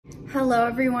Hello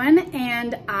everyone,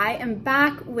 and I am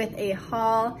back with a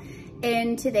haul.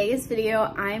 In today's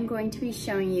video, I'm going to be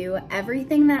showing you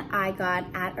everything that I got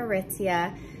at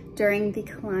Aritzia during the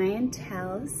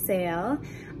Clientele sale.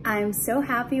 I'm so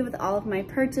happy with all of my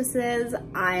purchases.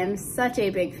 I am such a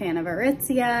big fan of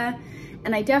Aritzia,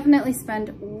 and I definitely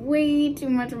spend way too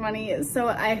much money. So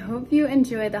I hope you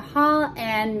enjoy the haul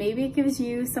and maybe it gives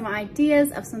you some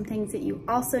ideas of some things that you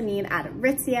also need at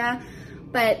Aritzia.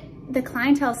 But the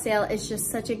Clientele sale is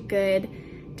just such a good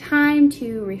time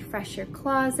to refresh your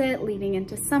closet leading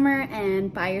into summer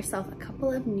and buy yourself a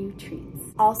couple of new treats.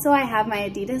 Also, I have my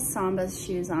Adidas Sambas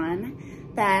shoes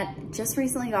on that just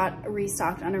recently got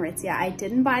restocked on Aritzia. I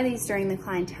didn't buy these during the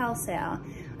Clientele sale.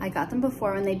 I got them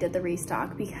before when they did the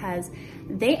restock because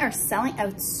they are selling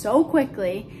out so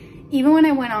quickly. Even when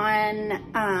I went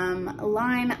on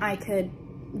line, I could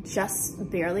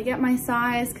just barely get my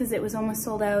size because it was almost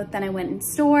sold out. Then I went in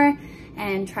store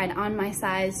and tried on my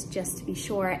size just to be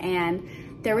sure, and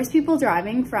there was people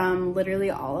driving from literally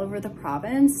all over the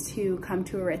province to come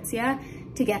to Aritzia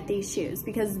to get these shoes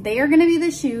because they are going to be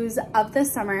the shoes of the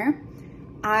summer.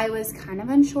 I was kind of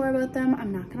unsure about them,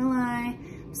 I'm not gonna lie.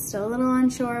 I'm still a little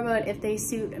unsure about if they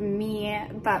suit me,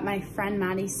 but my friend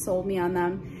Maddie sold me on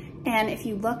them, and if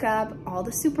you look up, all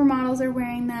the supermodels are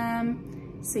wearing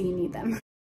them, so you need them.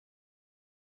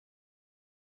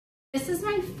 This is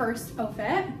my first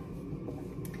outfit.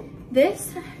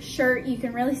 This shirt, you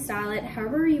can really style it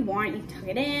however you want. You can tuck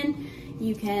it in,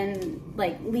 you can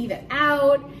like leave it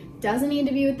out. Doesn't need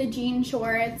to be with the jean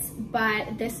shorts,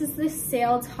 but this is the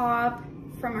sale top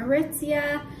from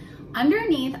Aritzia.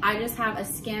 Underneath, I just have a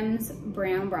Skims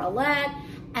brown bralette,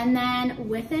 and then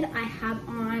with it, I have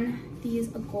on these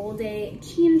Golde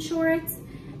jean shorts.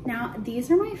 Now, these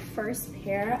are my first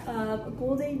pair of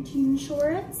Golde jean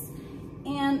shorts.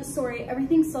 And sorry,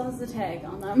 everything still has the tag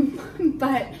on them,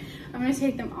 but I'm gonna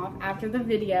take them off after the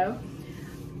video.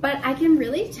 But I can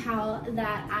really tell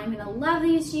that I'm gonna love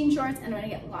these jean shorts and I'm gonna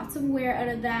get lots of wear out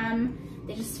of them.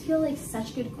 They just feel like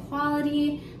such good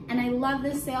quality, and I love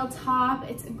this sale top.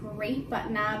 It's a great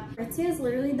button up. Aritzia is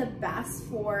literally the best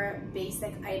for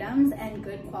basic items and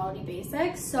good quality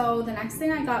basics. So the next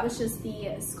thing I got was just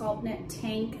the Sculpt Knit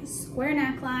Tank square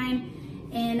neckline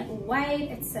in white.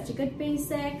 It's such a good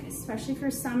basic, especially for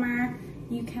summer.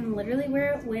 You can literally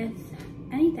wear it with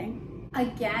anything.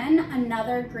 Again,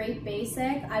 another great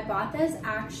basic. I bought this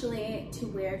actually to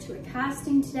wear to a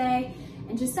casting today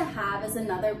and just to have as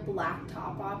another black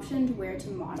top option to wear to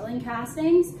modeling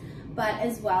castings. But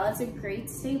as well, it's a great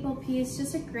staple piece,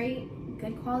 just a great,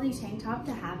 good quality tank top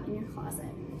to have in your closet.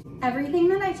 Everything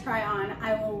that I try on,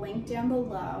 I will link down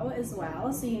below as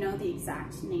well, so you know the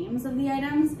exact names of the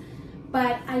items.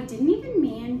 But I didn't even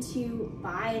mean to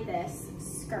buy this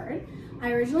skirt.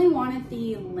 I originally wanted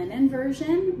the linen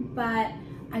version, but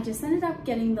I just ended up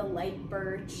getting the light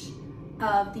birch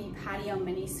of the patio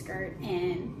mini skirt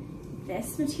in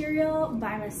this material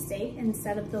by mistake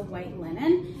instead of the white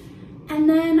linen. And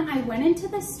then I went into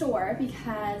the store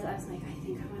because I was like, I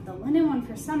think I want the linen one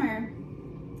for summer.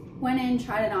 Went in,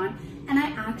 tried it on, and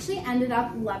I actually ended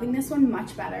up loving this one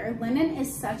much better. Linen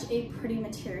is such a pretty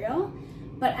material,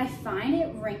 but I find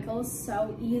it wrinkles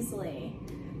so easily.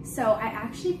 So I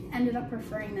actually ended up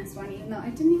preferring this one, even though I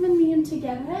didn't even mean to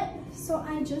get it. So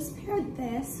I just paired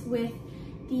this with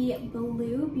the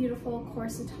blue beautiful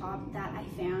corset top that I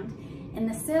found in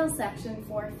the sales section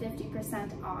for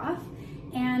 50% off.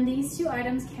 And these two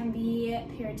items can be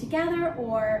paired together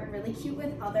or really cute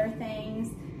with other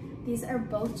things. These are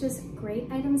both just great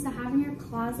items to have in your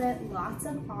closet, lots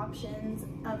of options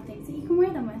of things that you can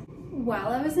wear them with. While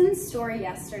I was in store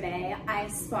yesterday, I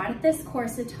spotted this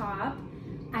corset top.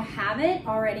 I have it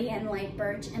already in light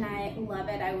birch and I love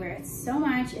it. I wear it so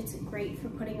much. It's great for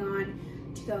putting on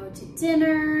to go to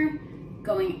dinner,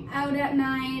 going out at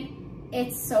night.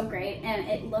 It's so great and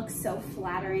it looks so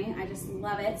flattering. I just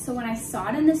love it. So when I saw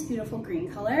it in this beautiful green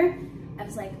color, I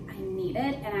was like, I need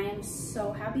it, and I am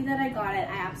so happy that I got it.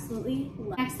 I absolutely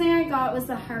love it. Next thing I got was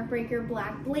the Heartbreaker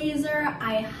black blazer.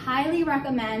 I highly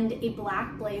recommend a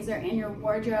black blazer in your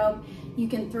wardrobe. You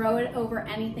can throw it over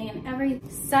anything and everything.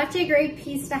 Such a great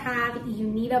piece to have. You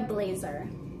need a blazer.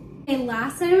 Okay,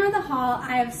 last item of the haul,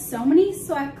 I have so many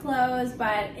sweat clothes,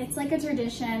 but it's like a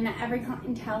tradition. Every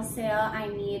Clientele sale, I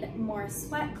need more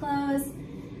sweat clothes.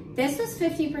 This was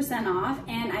 50% off,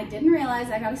 and I didn't realize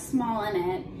I got a small in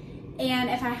it.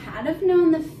 And if I had have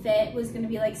known the fit was gonna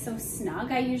be like so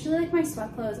snug, I usually like my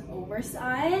sweat clothes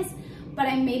oversized, but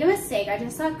I made a mistake. I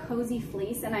just saw cozy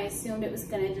fleece and I assumed it was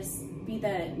gonna just be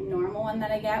the normal one that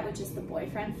I get, which is the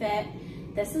boyfriend fit.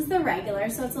 This is the regular,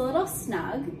 so it's a little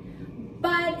snug,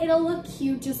 but it'll look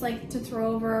cute just like to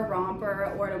throw over a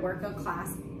romper or to work a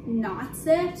class not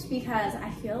zipped, because I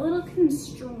feel a little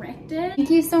constricted. Thank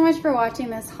you so much for watching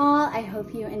this haul. I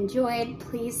hope you enjoyed.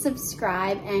 Please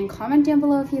subscribe and comment down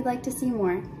below if you'd like to see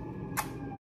more.